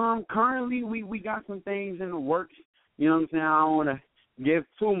 Currently, we got some things in the works. You know what I'm saying? I don't want to give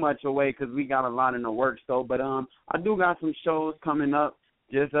too much away because we got a lot in the works, though. But I do got some shows coming up.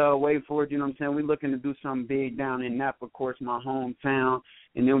 Just wait for it. You know what I'm saying? We're looking to do something big down in Napa, of course, my hometown.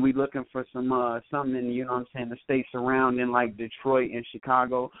 And then we looking for something in, you know what I'm saying, the states surrounding like Detroit and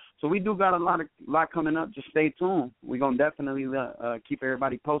Chicago. So we do got a lot coming up. Just stay tuned. We're going to definitely keep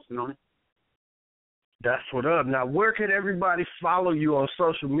everybody posted on it. That's what up. Now, where can everybody follow you on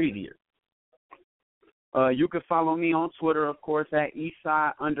social media? You can follow me on Twitter, of course, at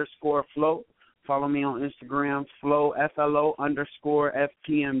Eastside_Flow. Follow me on Instagram, Flow, FLO_FTMG.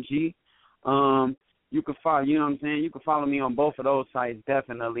 You can follow, you know what I'm saying? You can follow me on both of those sites,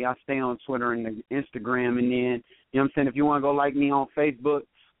 definitely. I stay on Twitter and Instagram. And then, you know what I'm saying, if you want to go like me on Facebook,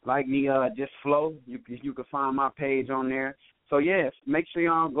 like me, just Flow, you can find my page on there. So, yes, make sure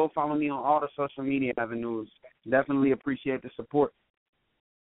y'all go follow me on all the social media avenues. Definitely appreciate the support.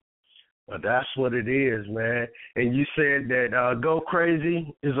 Well, that's what it is, man. And you said that Go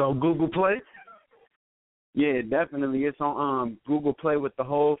Crazy is on Google Play? Yeah, definitely. It's on Google Play with the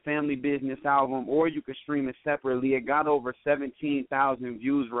whole Family Business album, or you can stream it separately. It got over 17,000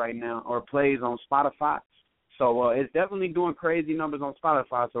 views right now, or plays on Spotify. So it's definitely doing crazy numbers on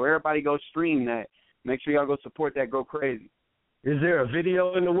Spotify. So everybody go stream that. Make sure y'all go support that Go Crazy. Is there a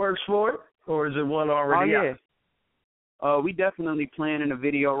video in the works for it, or is it one already out? We definitely planning a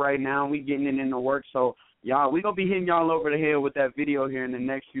video right now. We getting it in the works. So, y'all, we going to be hitting y'all over the head with that video here in the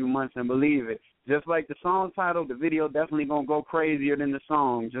next few months, and believe it. Just like the song title, the video definitely going to go crazier than the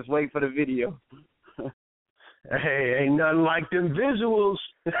song. Just wait for the video. Hey, ain't nothing like them visuals.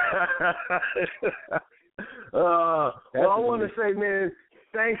 Well, I want to say, man,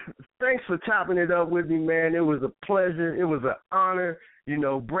 thanks for chopping it up with me, man. It was a pleasure. It was an honor,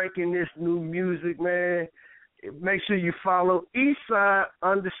 breaking this new music, man. Make sure you follow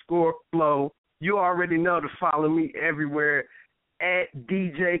Eastside_Flow. You already know to follow me everywhere at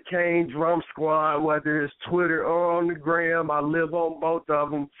DJ Kane Drum Squad, whether it's Twitter or on the gram. I live on both of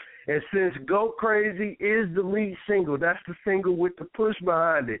them. And since Go Crazy is the lead single, that's the single with the push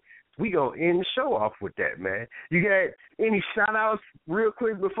behind it, we going to end the show off with that, man. You got any shout-outs real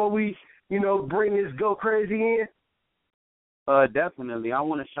quick before we, bring this Go Crazy in? Definitely. I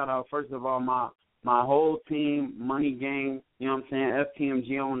want to shout out, first of all, my whole team, Money Gang, you know what I'm saying,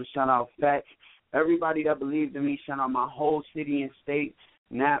 FTMG. I want to shout out Facts. Everybody that believed in me, shout out my whole city and state,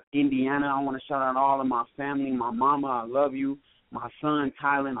 Nap, Indiana. I want to shout out all of my family, my mama, I love you. My son,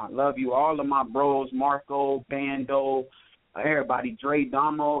 Kylan, I love you. All of my bros, Marco, Bando, everybody, Dre,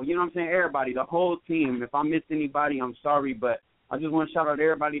 Damo, you know what I'm saying? Everybody, the whole team. If I missed anybody, I'm sorry, but I just want to shout out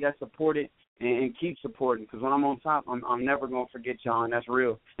everybody that supported and keep supporting, because when I'm on top, I'm never going to forget y'all, and that's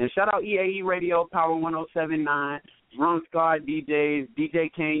real. And shout out EAE Radio, Power 107.9, Drum Squad DJs,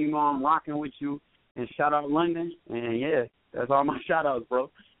 DJ Kane, I'm rocking with you. And shout out London, and yeah, that's all my shout outs, bro.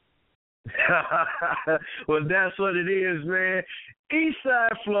 Well, that's what it is, man.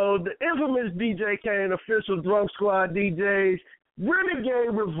 Eastside Flow, the infamous DJ Kane, official Drum Squad DJs,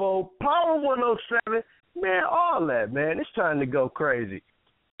 Renegade Revolt, Power 107, man, all that, man. It's time to go crazy.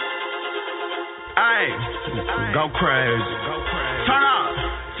 Hey, go crazy. Turn up.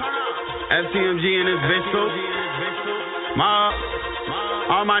 FTMG in this bitch too.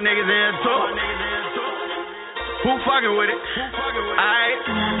 All my niggas in here too. Who fucking with it? Aight.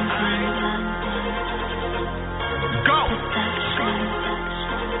 Go.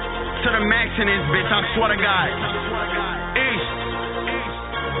 To the max in this bitch, I swear to God. East.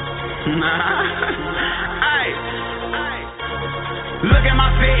 Aight. Look at my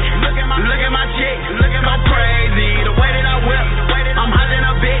feet, look at my chick, go crazy. The way that I whip, I'm hot in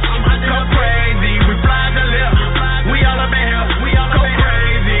a bitch, go crazy. We fly the lip, we all up in here, go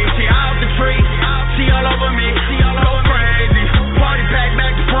crazy. She out the tree, she all over me, go crazy. Party pack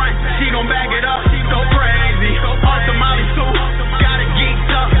back to front, she gon' back it up, go crazy. Off the Molly suit, got it geeked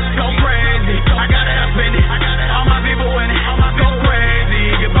up, go crazy. I got it up in it, all my people in it, go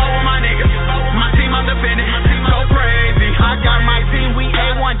crazy. Get both with my niggas, my team undefended, go crazy. I got my team, we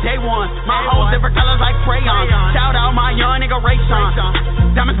A1, day one. My hoes different colors like crayon. Shout out my young nigga Ray Sean.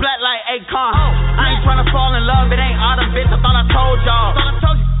 Diamonds black like Akon. I ain't tryna fall in love, it ain't autumn, bitch. I thought I told y'all.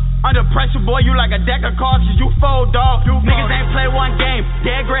 Under pressure, boy, you like a deck of cards, cause you fold, dog. Niggas ain't play one game,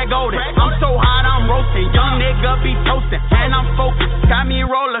 dead Greg Oden. I'm so hot, I'm roasting. Young nigga be toasting, and I'm focused. Got me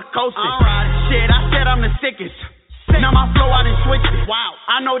roller coasting. Shit, I said I'm the sickest. Now my flow, I done switched it. Wow.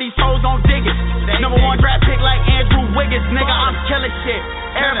 I know these hoes don't dig it. Number one draft pick like Andrew Wiggins. Nigga, I'm killing shit.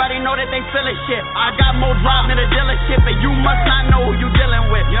 Everybody know that they feeling shit. I got more drive than a dealership, and you must not know who you dealing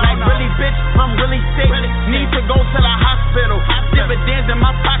with. Like, really, bitch, I'm really sick. Need to go to the hospital. Dividends in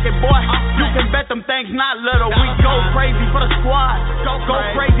my pocket, boy. You can bet them things not little. We go crazy for the squad. Go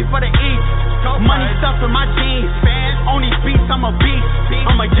crazy for the East. Money stuff in my jeans. On these beats, I'm a beast.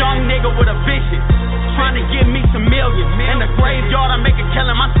 I'm a young nigga with a vision. Trying to give me some million. In the graveyard, I make a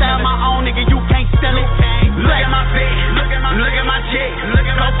killing. My style, my own, nigga, you can't steal it. Look at my feet, look at my chick,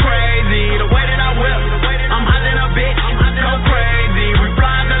 go crazy. The way that I whip, I'm hot in a bitch, go crazy. We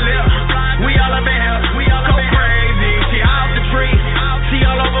fly the lip, we all up in here, go crazy. She out the tree, she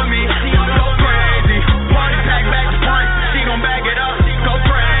all over me, go crazy. Party pack back to front, she gon' back it up, go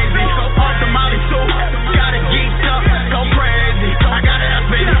crazy. Off the Molly suit, got it geeked up, go crazy. I got it up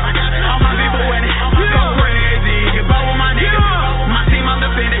in it, all my people in it, go crazy. Get both with my niggas, my team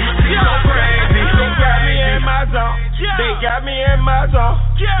undefended, go crazy. They got me in my zone. They got me in my zone.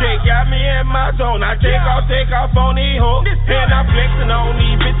 They got me in my zone. I take off on these hoes. And I'm flexing on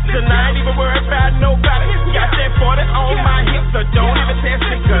these bitches. And I ain't even worried about nobody. Got that 40 on my hips. So don't even test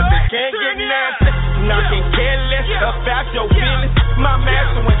me, cause it can't get nasty. And I can care less about your feelings. My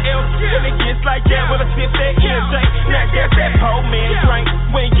master went else. And it gets like that with a 50 EJ. Now that's that poor man drink.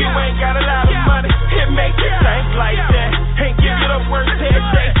 When you ain't got a lot of money, it make you think like that. Ain't give you the worst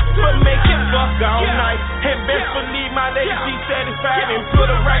headache, but make it fuck all night. And best believe my lady be satisfied and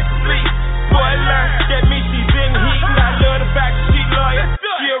put her right to sleep. Boy, learn that means she's in heat. And I love the fact that she loyal.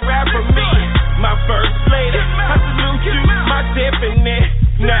 She a rap for me, my first lady. I salute you, my definite.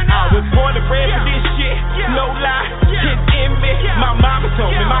 Now I was born and bred for this shit. No lie, it's in me. My mama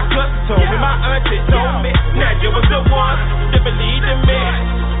told me, my cousin told me, my auntie told me. Now you was the one that believed in me.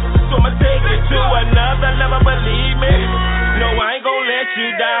 So I'ma take it to another level. you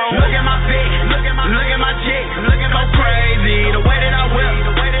down. Look at my bitch, look at my chick.